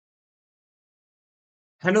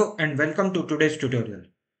Hello and welcome to today's tutorial.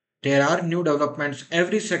 There are new developments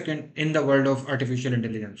every second in the world of artificial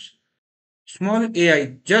intelligence. Small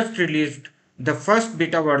AI just released the first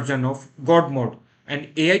beta version of GodMode,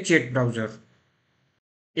 an AI chat browser.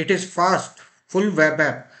 It is fast, full web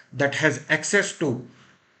app that has access to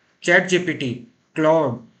ChatGPT,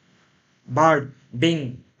 Claude, Bard,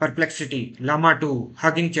 Bing, Perplexity, Llama 2,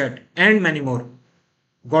 Hugging Chat, and many more.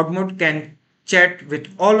 GodMode can chat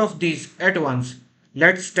with all of these at once.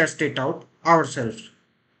 Let's test it out ourselves.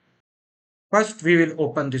 First, we will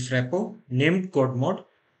open this repo named GodMode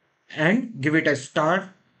and give it a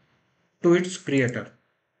star to its creator.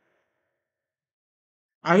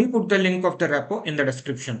 I will put the link of the repo in the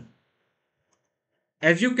description.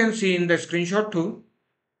 As you can see in the screenshot too,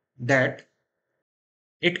 that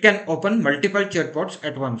it can open multiple chatbots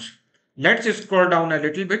at once. Let's scroll down a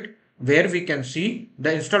little bit where we can see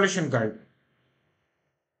the installation guide.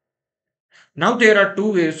 Now there are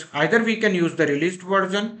two ways. Either we can use the released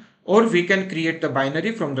version or we can create the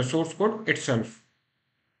binary from the source code itself.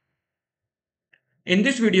 In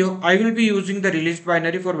this video, I will be using the released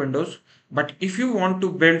binary for Windows, but if you want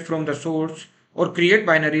to build from the source or create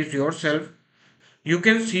binaries yourself, you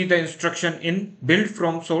can see the instruction in build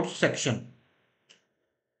from source section.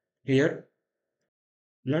 Here,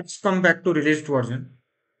 let's come back to released version.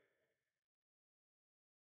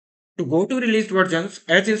 To go to released versions,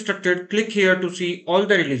 as instructed, click here to see all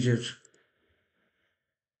the releases.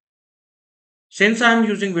 Since I am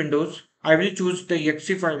using Windows, I will choose the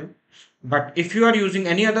exe file, but if you are using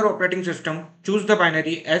any other operating system, choose the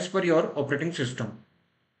binary as per your operating system.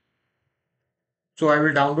 So I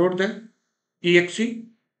will download the exe.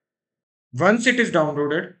 Once it is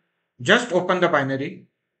downloaded, just open the binary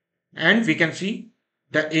and we can see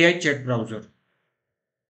the AI chat browser.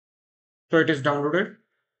 So it is downloaded.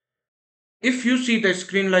 If you see the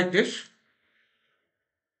screen like this,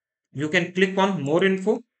 you can click on more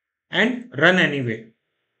info and run anyway.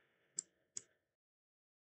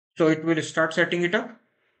 So it will start setting it up.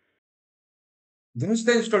 Once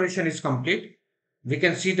the installation is complete, we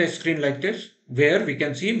can see the screen like this, where we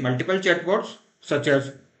can see multiple chatbots such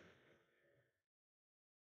as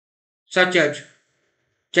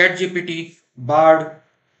ChatGPT, Bard,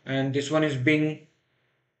 and this one is Bing,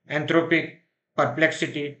 Anthropic,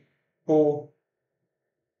 Perplexity, Po.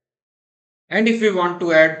 And if we want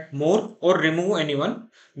to add more or remove anyone,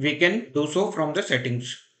 we can do so from the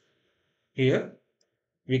settings. Here,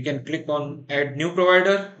 we can click on add new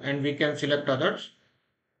provider and we can select others.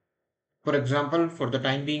 For example, for the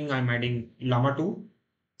time being, I'm adding Llama 2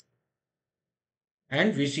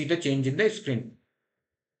 and we see the change in the screen.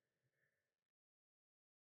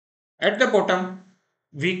 At the bottom,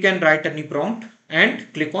 we can write any prompt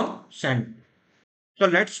and click on send. So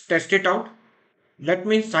let's test it out. Let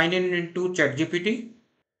me sign in into ChatGPT.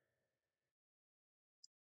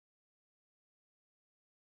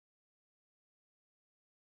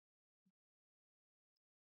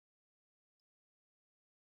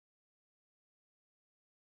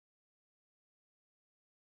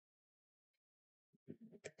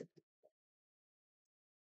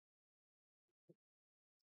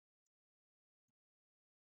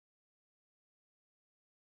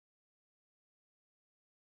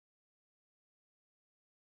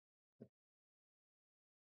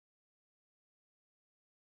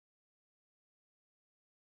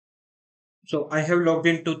 So I have logged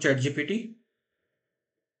into ChatGPT.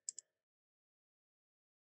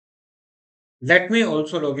 Let me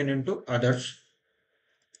also log in into others.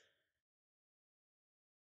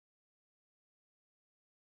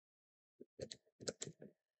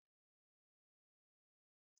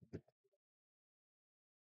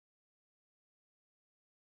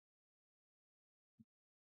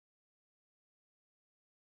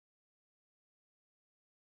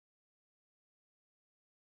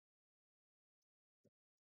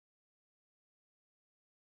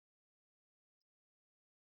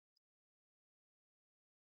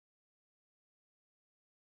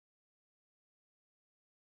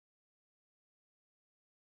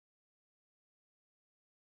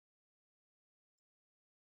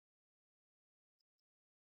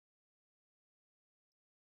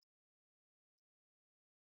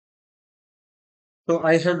 So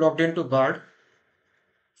I have logged into Bard.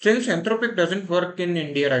 Since Anthropic doesn't work in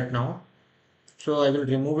India right now, so I will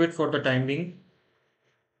remove it for the time being.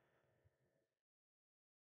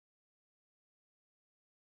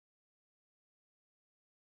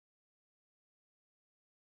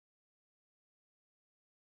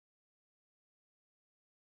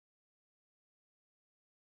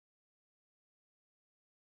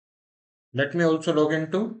 Let me also log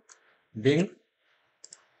into Bing.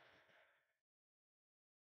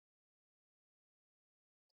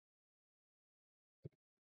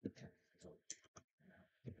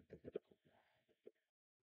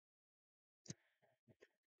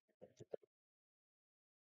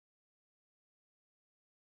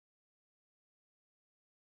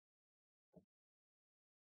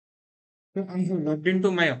 So I have logged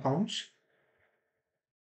into my accounts.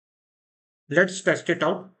 Let's test it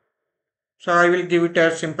out. So I will give it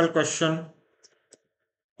a simple question.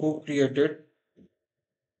 Who created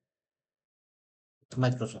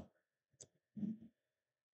Microsoft?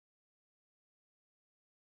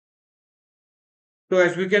 So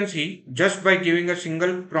as we can see, just by giving a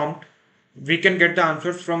single prompt, we can get the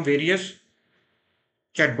answers from various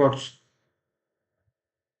chatbots.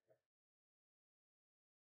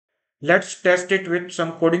 Let's test it with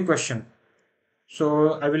some coding question.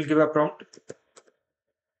 So I will give a prompt,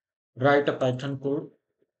 write a Python code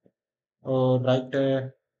or write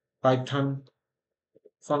a Python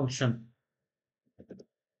function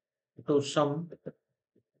to sum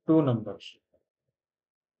two numbers.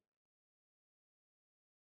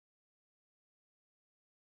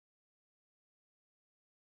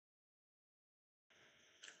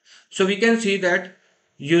 So we can see that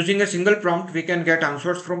using a single prompt, we can get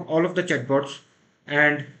answers from all of the chatbots.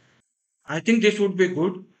 And I think this would be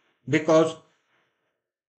good because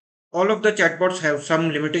all of the chatbots have some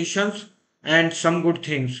limitations and some good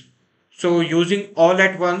things. So using all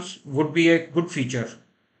at once would be a good feature.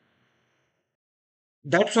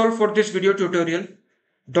 That's all for this video tutorial.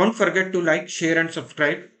 Don't forget to like, share and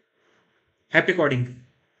subscribe. Happy coding!